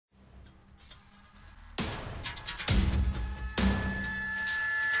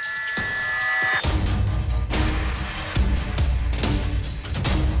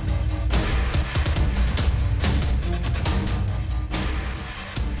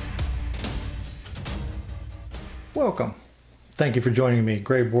Welcome. Thank you for joining me,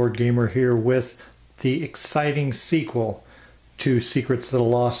 grayboardgamer, here with the exciting sequel to Secrets of the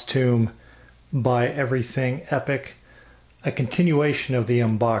Lost Tomb by Everything Epic, a continuation of the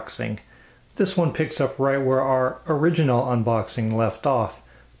unboxing. This one picks up right where our original unboxing left off,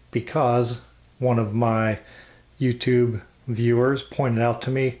 because one of my YouTube viewers pointed out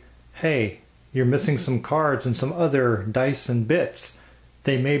to me, hey, you're missing some cards and some other dice and bits.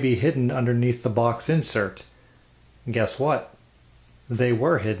 They may be hidden underneath the box insert. Guess what? They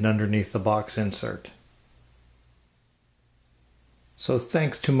were hidden underneath the box insert. So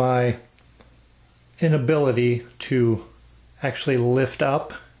thanks to my inability to actually lift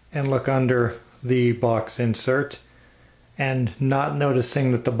up and look under the box insert, and not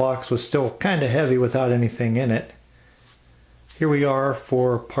noticing that the box was still kind of heavy without anything in it, here we are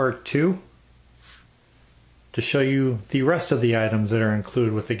for part 2 to show you the rest of the items that are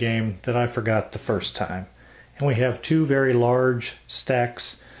included with the game that I forgot the first time. And we have 2 very large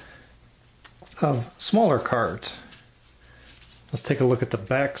stacks of smaller cards. Let's take a look at the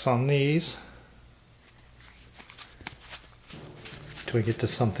backs on these. Till we get to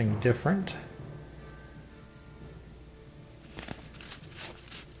something different.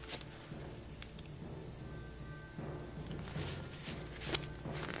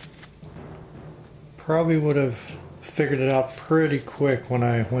 Probably would have figured it out pretty quick when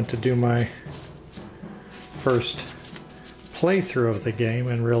I went to do my first playthrough of the game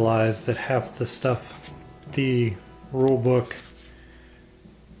and realized that half the stuff the rulebook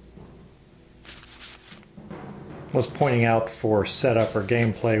was pointing out for setup or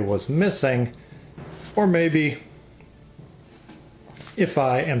gameplay was missing. Or maybe if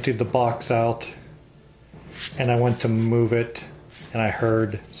I emptied the box out and I went to move it and I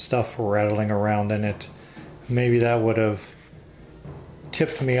heard stuff rattling around in it, maybe that would have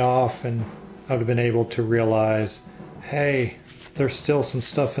tipped me off and I would have been able to realize, hey, there's still some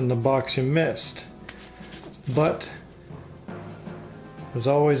stuff in the box you missed. But it was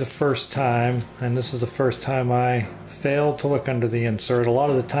always a first time, and this is the first time I failed to look under the insert. A lot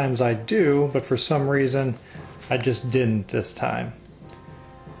of the times I do, but for some reason I just didn't this time.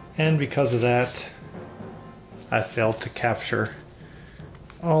 And because of that, I failed to capture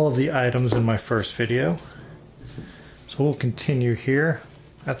all of the items in my first video. So we'll continue here.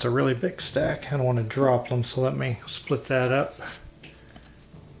 That's a really big stack. I don't want to drop them, so let me split that up.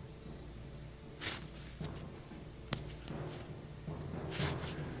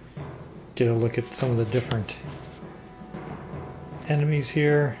 Get a look at some of the different enemies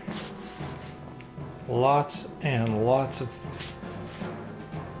here. Lots and lots of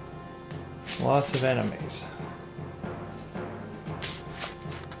enemies.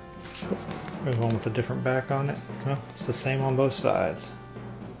 There's one with a different back on it. Well, it's the same on both sides.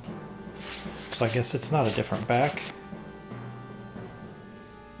 So I guess it's not a different back.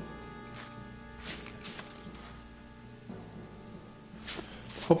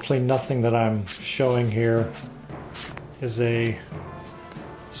 Hopefully nothing that I'm showing here is a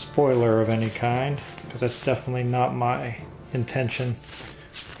spoiler of any kind, because that's definitely not my intention,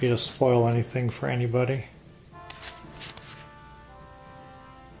 to be to spoil anything for anybody.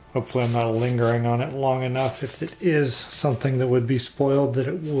 Hopefully I'm not lingering on it long enough, if it is something that would be spoiled, that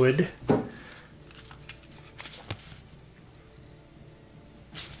it would.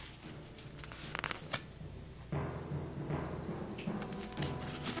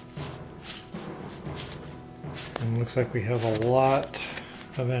 And looks like we have a lot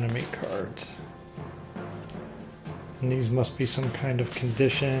of enemy cards. And these must be some kind of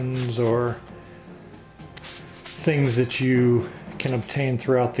conditions or things that you can obtain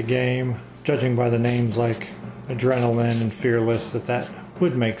throughout the game. Judging by the names like Adrenaline and Fearless, that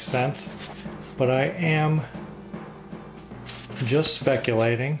would make sense. But I am just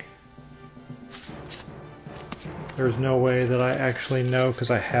speculating. There's no way that I actually know,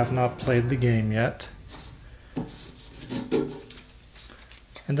 because I have not played the game yet.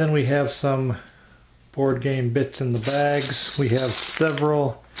 And then we have some board game bits in the bags. We have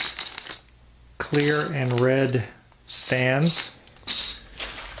several clear and red stands.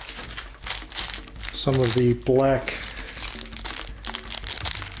 Some of the black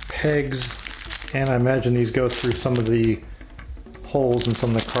pegs, and I imagine these go through some of the holes in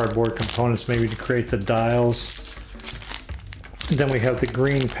some of the cardboard components, maybe to create the dials. And then we have the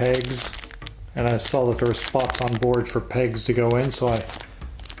green pegs, and I saw that there were spots on board for pegs to go in, so I'm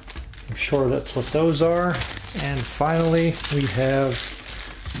sure that's what those are. And finally we have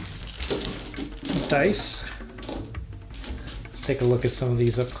dice. Let's take a look at some of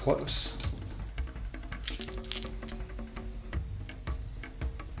these up close.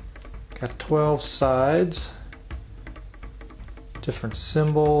 Got 12 sides, different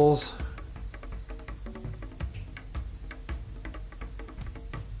symbols.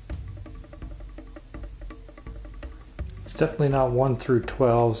 It's definitely not 1 through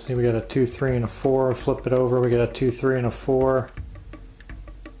 12. See, we got a 2, 3, and a 4. Flip it over, we got a 2, 3, and a 4.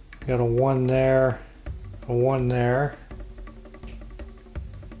 We got a 1 there, a 1 there.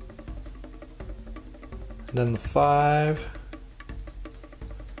 And then the 5.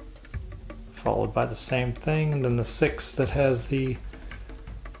 Followed by the same thing, and then the 6 that has the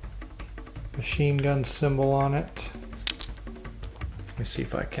machine gun symbol on it. Let me see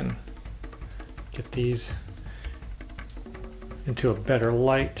if I can get these into a better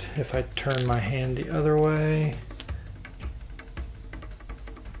light if I turn my hand the other way.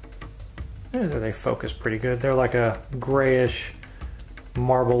 Yeah, they focus pretty good. They're like a grayish,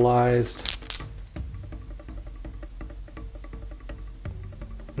 marbleized,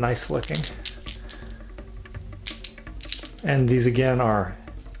 nice looking. And these again are,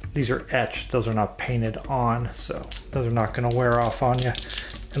 these are etched, those are not painted on, so those are not going to wear off on you.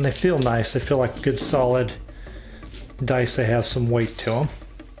 And they feel nice, they feel like good solid dice, they have some weight to them.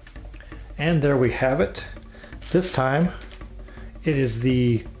 And there we have it. This time it is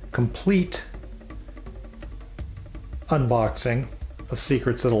the complete unboxing of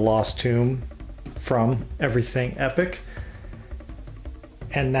Secrets of the Lost Tomb from Everything Epic.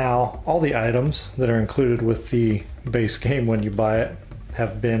 And now all the items that are included with the base game when you buy it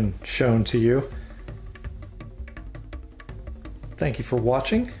have been shown to you. Thank you for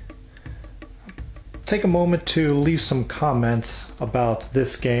watching. Take a moment to leave some comments about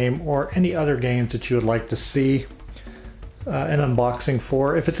this game or any other games that you would like to see an unboxing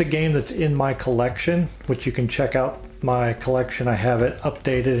for. If it's a game that's in my collection, which you can check out my collection, I have it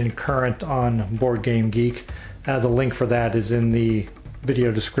updated and current on Board Game Geek. The link for that is in the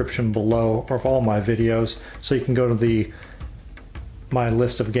video description below, or of all my videos, so you can go to my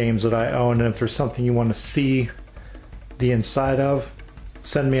list of games that I own, and if there's something you want to see the inside of,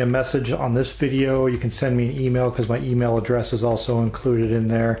 send me a message on this video. You can send me an email because my email address is also included in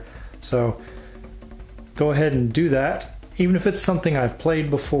there, so go ahead and do that. Even if it's something I've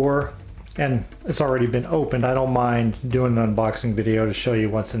played before and it's already been opened, I don't mind doing an unboxing video to show you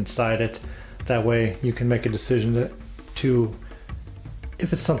what's inside it. That way you can make a decision to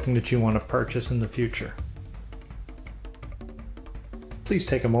if it's something that you want to purchase in the future. Please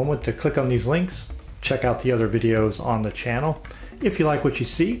take a moment to click on these links, check out the other videos on the channel. If you like what you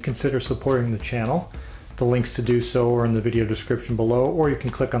see, consider supporting the channel. The links to do so are in the video description below, or you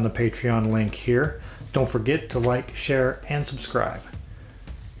can click on the Patreon link here. Don't forget to like, share, and subscribe.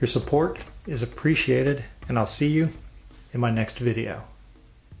 Your support is appreciated, and I'll see you in my next video.